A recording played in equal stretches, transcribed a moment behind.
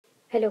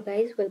Hello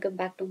guys, welcome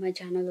back to my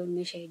channel on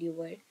my Shady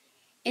World.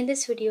 In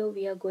this video,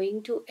 we are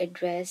going to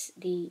address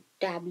the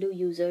Tableau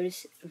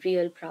users'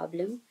 real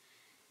problem.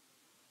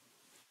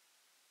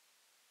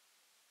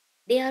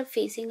 They are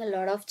facing a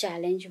lot of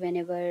challenge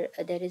whenever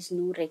there is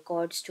no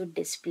records to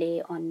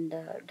display on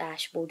the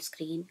dashboard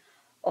screen,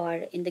 or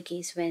in the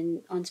case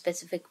when on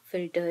specific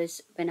filters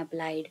when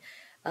applied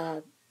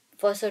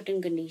for certain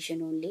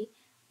condition only.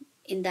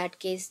 In that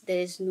case, there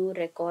is no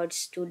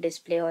records to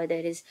display, or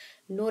there is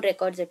no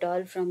records at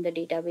all from the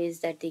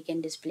database that they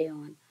can display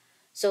on.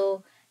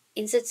 So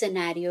in such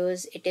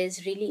scenarios, it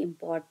is really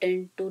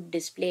important to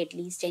display at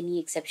least any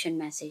exception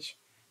message.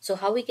 So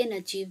how we can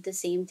achieve the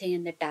same thing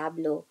in the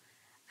Tableau,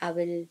 I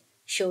will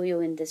show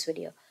you in this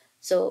video.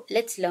 So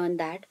let's learn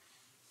that.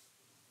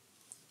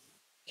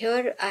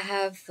 Here I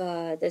have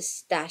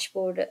this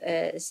dashboard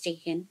is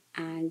taken,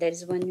 and there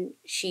is one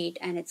sheet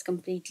and it's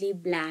completely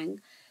blank.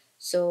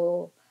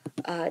 So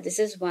this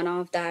is one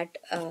of that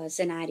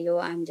scenario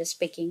I'm just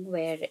picking,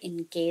 where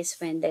in case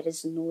when there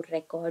is no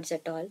records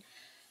at all.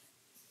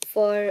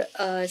 For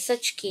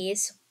such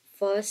case,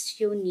 first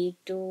you need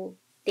to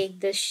take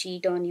the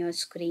sheet on your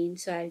screen.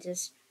 So I'll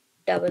just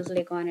double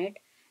click on it,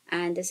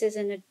 and this is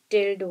in a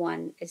tilde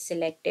one is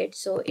selected,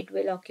 so it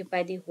will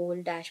occupy the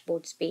whole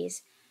dashboard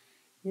space.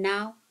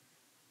 Now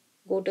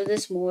go to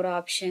this more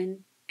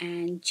option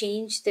and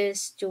change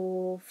this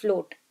to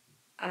float.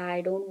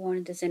 I don't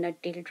want this in a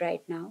tilt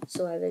right now,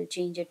 so I will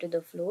change it to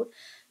the float.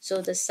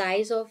 So the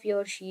size of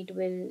your sheet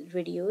will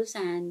reduce,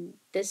 and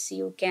this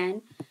you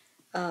can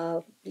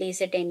place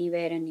it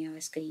anywhere on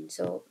your screen.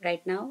 So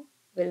right now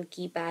we'll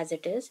keep as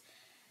it is,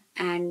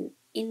 and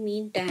in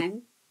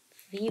meantime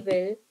we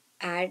will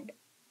add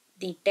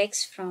the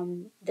text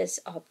from this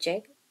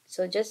object.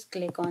 So just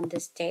click on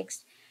this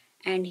text,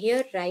 and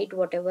here write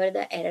whatever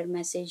the error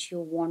message you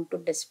want to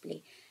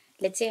display.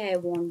 Let's say I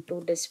want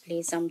to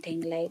display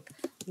something like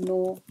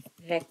no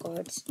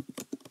records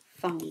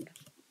found.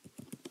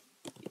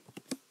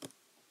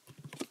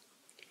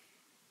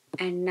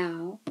 And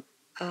now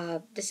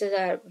this is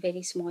our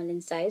very small in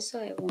size, so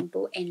I want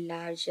to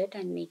enlarge it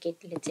and make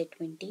it, let's say,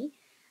 20,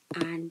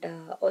 and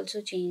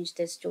also change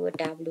this to a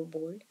Tableau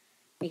bold,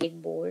 make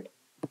it bold,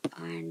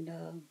 and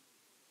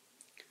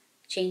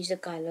change the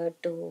color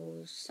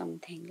to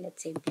something,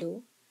 let's say,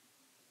 blue,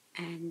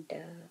 and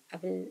I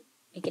will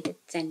make it at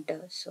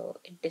center, so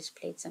it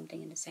displays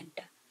something in the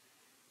center.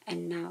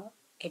 And now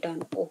hit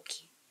on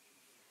OK.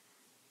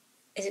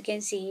 As you can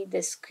see,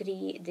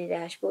 the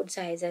dashboard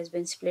size has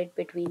been split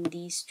between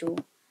these two,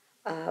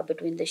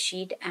 between the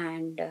sheet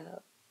and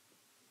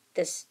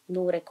this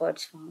no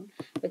records found,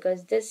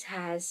 because this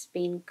has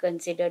been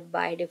considered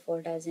by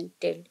default as in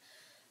tilde.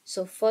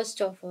 So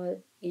first of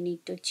all, you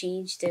need to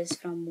change this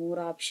from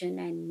more option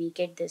and make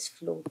it this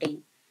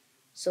floating.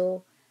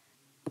 So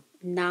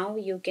now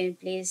you can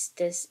place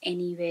this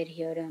anywhere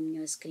here on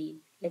your screen.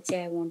 Let's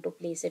say I want to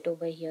place it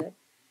over here.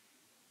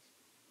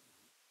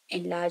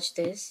 Enlarge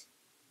this,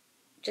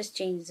 just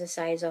change the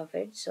size of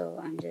it. So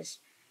I'm just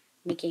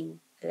making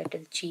a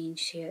little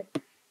change here,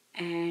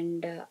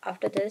 and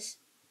after this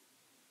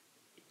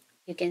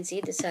you can see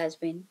this has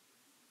been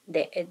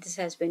there, this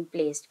has been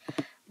placed.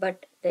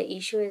 But the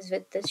issue is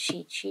with the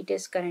sheet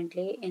is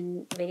currently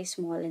in very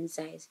small in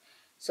size.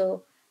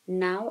 So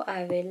now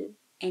I will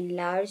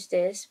enlarge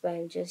this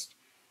while just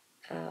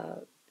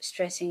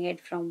stressing it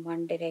from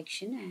one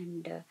direction,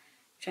 and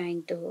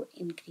trying to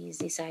increase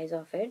the size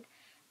of it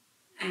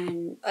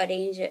and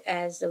arrange it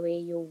as the way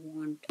you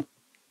want.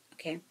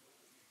 Okay,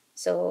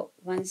 so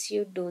once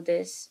you do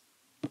this,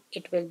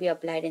 it will be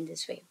applied in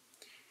this way.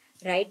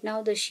 Right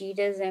now the sheet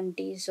is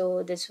empty,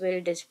 so this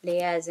will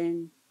display as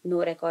in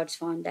no records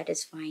found. That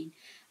is fine.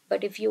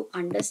 But if you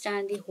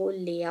understand the whole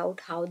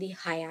layout, how the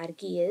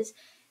hierarchy is,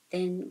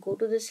 then go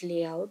to this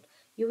layout.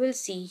 You will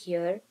see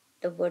here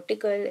the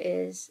vertical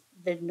is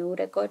the no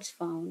records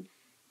found,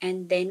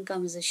 and then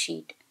comes the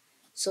sheet.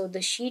 So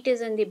the sheet is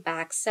in the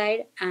back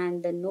side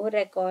and the no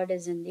record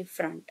is in the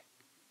front.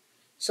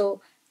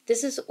 So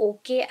this is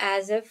okay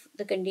as if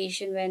the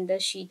condition when the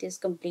sheet is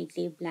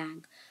completely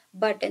blank.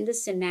 But in the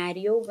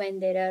scenario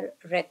when there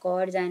are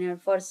records and are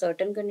for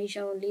certain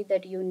condition only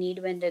that you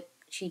need, when the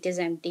sheet is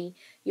empty,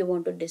 you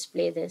want to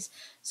display this.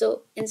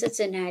 So in such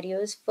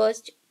scenarios,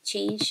 first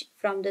change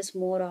from this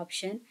more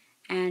option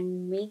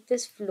and make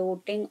this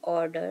floating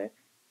order.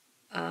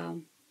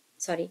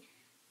 Sorry,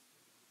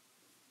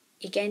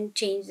 you can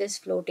change this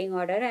floating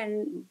order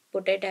and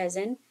put it as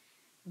in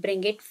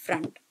bring it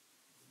front,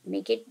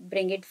 make it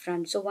bring it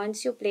front. So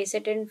once you place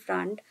it in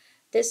front,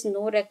 this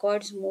no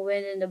records move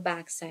in the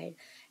back side,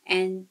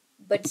 and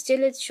but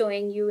still it's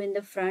showing you in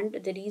the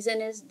front. The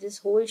reason is this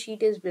whole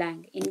sheet is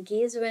blank. In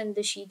case when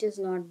the sheet is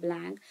not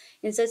blank,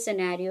 in such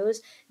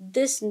scenarios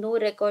this no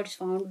records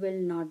found will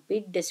not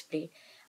be displayed.